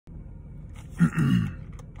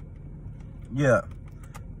Yeah,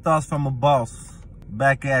 thoughts from a boss,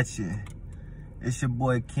 back at you. It's your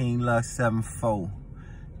boy King Lux 74.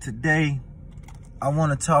 Today, I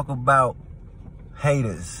want to talk about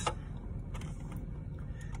haters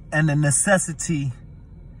and the necessity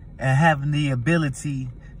and having the ability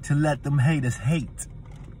to let them haters hate.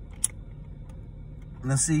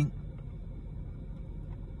 Now see,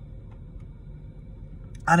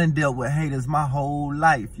 I done dealt with haters my whole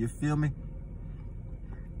life, you feel me?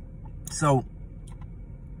 So,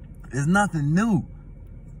 there's nothing new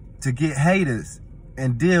to get haters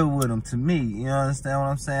and deal with them to me. You understand what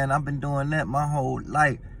I'm saying? I've been doing that my whole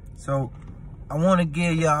life. So, I want to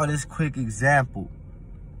give y'all this quick example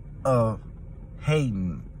of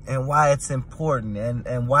hating and why it's important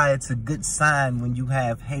and why it's a good sign when you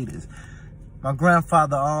have haters. My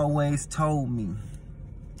grandfather always told me,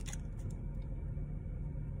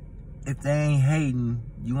 if they ain't hating,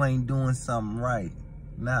 you ain't doing something right.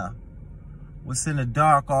 Now, what's in the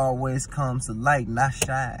dark always comes to light, and I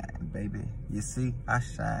shine, baby. You see, I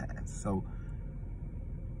shine. So,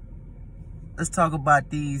 let's talk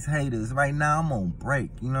about these haters. Right now, I'm on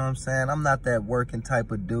break, you know what I'm saying? I'm not that working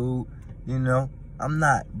type of dude, you know? I'm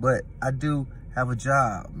not, but I do have a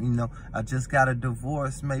job, you know? I just got a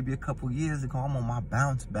divorce maybe a couple years ago. I'm on my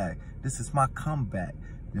bounce back. This is my comeback.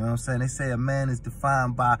 You know what I'm saying? They say a man is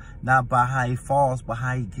defined by, not by how he falls, but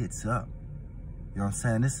how he gets up. You know what I'm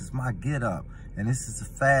saying? This is my get up. And this is a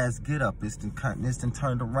fast get up. It's been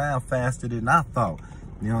turned around faster than I thought.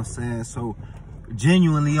 You know what I'm saying? So,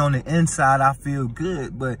 genuinely on the inside, I feel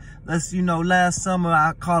good. But last summer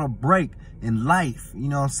I caught a break in life. You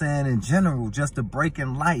know what I'm saying? In general, just a break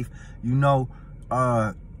in life. You know,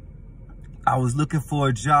 I was looking for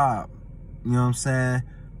a job. You know what I'm saying?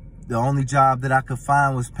 The only job that I could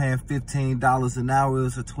find was paying $15 an hour. It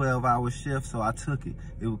was a 12-hour shift, so I took it.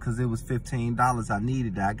 Because it was $15. I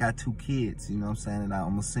needed it. I got 2 kids, you know what I'm saying, and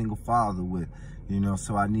I'm a single father with, you know,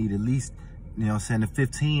 so I need at least, you know what I'm saying, the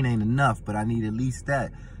 15 ain't enough, but I need at least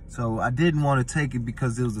that. So I didn't want to take it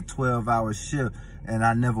because it was a 12-hour shift, and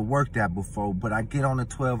I never worked that before, but I get on a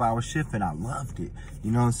 12-hour shift, and I loved it.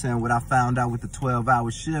 You know what I'm saying? What I found out with the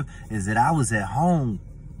 12-hour shift is that I was at home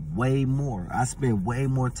way more. I spent way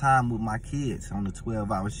more time with my kids on the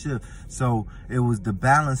 12-hour shift. So it was the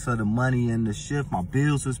balance of the money in the shift. My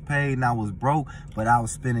bills was paid and I was broke, but I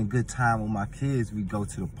was spending good time with my kids. We go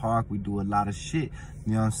to the park, we do a lot of shit.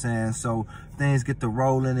 You know what I'm saying? So things get to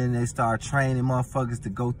rolling and they start training motherfuckers to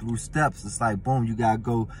go through steps. It's like, boom, you gotta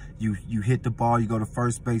go, you hit the ball, you go to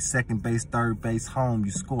first base, second base, third base, home,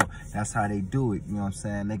 you score. That's how they do it. You know what I'm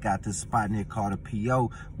saying? They got this spot in there called a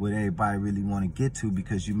PO where everybody really want to get to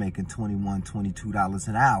because you're making $21, $22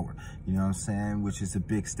 an hour. You know what I'm saying? Which is a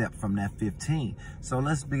big step from that 15. So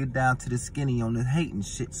let's get down to the skinny on the hating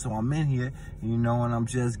shit. So I'm in here, you know, and I'm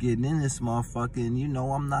just getting in this motherfucker, and you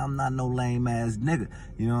know, I'm not no lame ass nigga.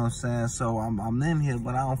 You know what I'm saying? So I'm in here,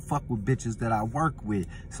 but I don't fuck with bitches that I work with.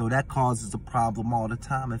 So that causes a problem all the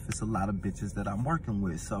time if it's a lot of bitches that I'm working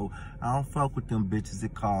with. So I don't fuck with them bitches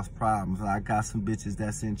that cause problems. I got some bitches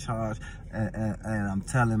that's in charge, and I'm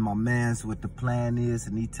telling my mans what the plan is,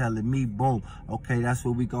 and he telling me, boom, okay, that's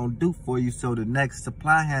what we gonna do for you. So the next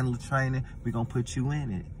supply handler training, we gonna put you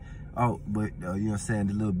in it. Oh, but, you know what I'm saying,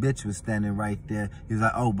 the little bitch was standing right there. He was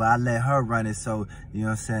like, oh, but I let her run it, so, you know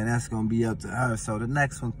what I'm saying, that's going to be up to her. So the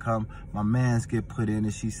next one come, my mans get put in,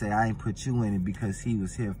 and she say, I ain't put you in it because he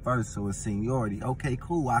was here first, so it's seniority. Okay,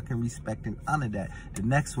 cool, I can respect and honor that. The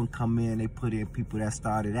next one come in, they put in people that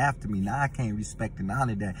started after me. Now I can't respect and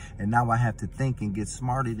honor that, and now I have to think and get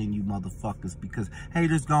smarter than you motherfuckers because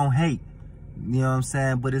haters gonna hate. You know what I'm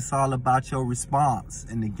saying? But it's all about your response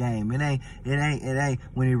in the game. It ain't,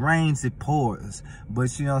 when it rains, it pours.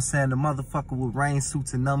 But you know what I'm saying? The motherfucker with rain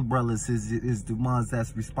suits and umbrellas is the ones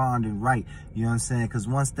that's responding right. You know what I'm saying? Because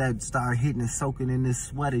once that start hitting and soaking in this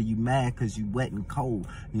sweater, you mad because you wet and cold.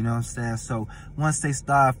 You know what I'm saying? So once they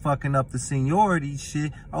start fucking up the seniority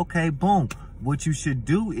shit, okay, boom. What you should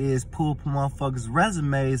do is pull up motherfuckers'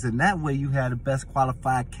 resumes, and that way you have the best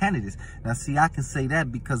qualified candidates. Now, see, I can say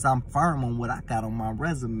that because I'm firm on what I got on my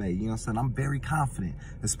resume. You know what I'm saying? I'm very confident,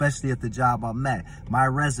 especially at the job I'm at. My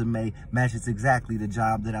resume matches exactly the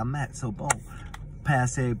job that I'm at. So, boom,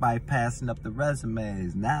 pass everybody passing up the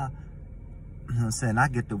resumes. Now, you know what I'm saying, I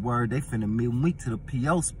get the word they finna meet me to the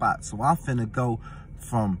PO spot. So I'm finna go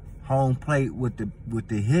from home plate with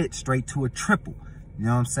the hit straight to a triple. You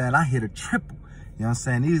know what I'm saying? I hit a triple. You know what I'm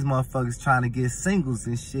saying? These motherfuckers trying to get singles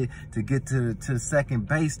and shit to get to second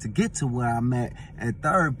base to get to where I'm at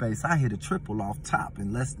third base. I hit a triple off top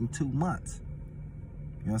in less than 2 months.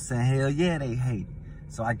 You know what I'm saying? Hell yeah, they hate.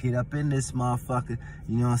 So I get up in this motherfucker,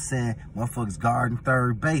 you know what I'm saying? Motherfuckers guarding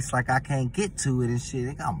third base like I can't get to it and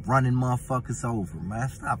shit. I'm running motherfuckers over, man.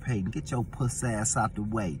 Stop hating. Get your puss ass out the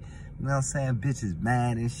way. You know what I'm saying? Bitches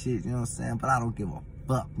mad and shit, you know what I'm saying? But I don't give a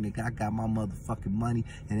fuck, nigga. I got my motherfucking money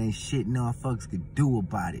and ain't shit motherfuckers could do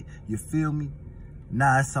about it. You feel me?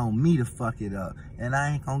 Nah, it's on me to fuck it up. And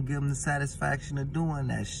I ain't gonna give them the satisfaction of doing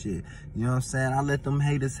that shit. You know what I'm saying? I let them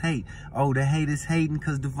haters hate. Oh, the haters hating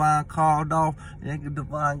cause Devon called off. Nigga,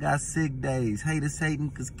 Devon got sick days. Haters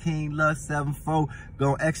hating cause King Lux 7-4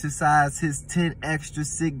 gonna exercise his 10 extra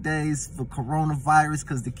sick days for coronavirus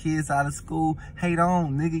cause the kids out of school. Hate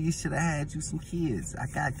on, nigga. You should have had you some kids. I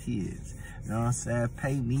got kids. You know what I'm saying?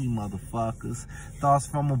 Pay me, motherfuckers. Thoughts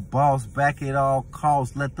from a boss, back at all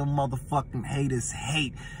costs. Let them motherfucking haters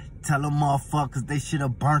hate. Tell them motherfuckers they should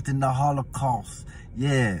have burnt in the Holocaust.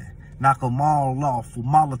 Yeah, knock them all off with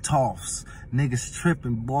Molotovs. Niggas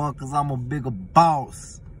tripping, boy, cause I'm a bigger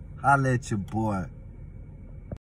boss. Holla at your boy.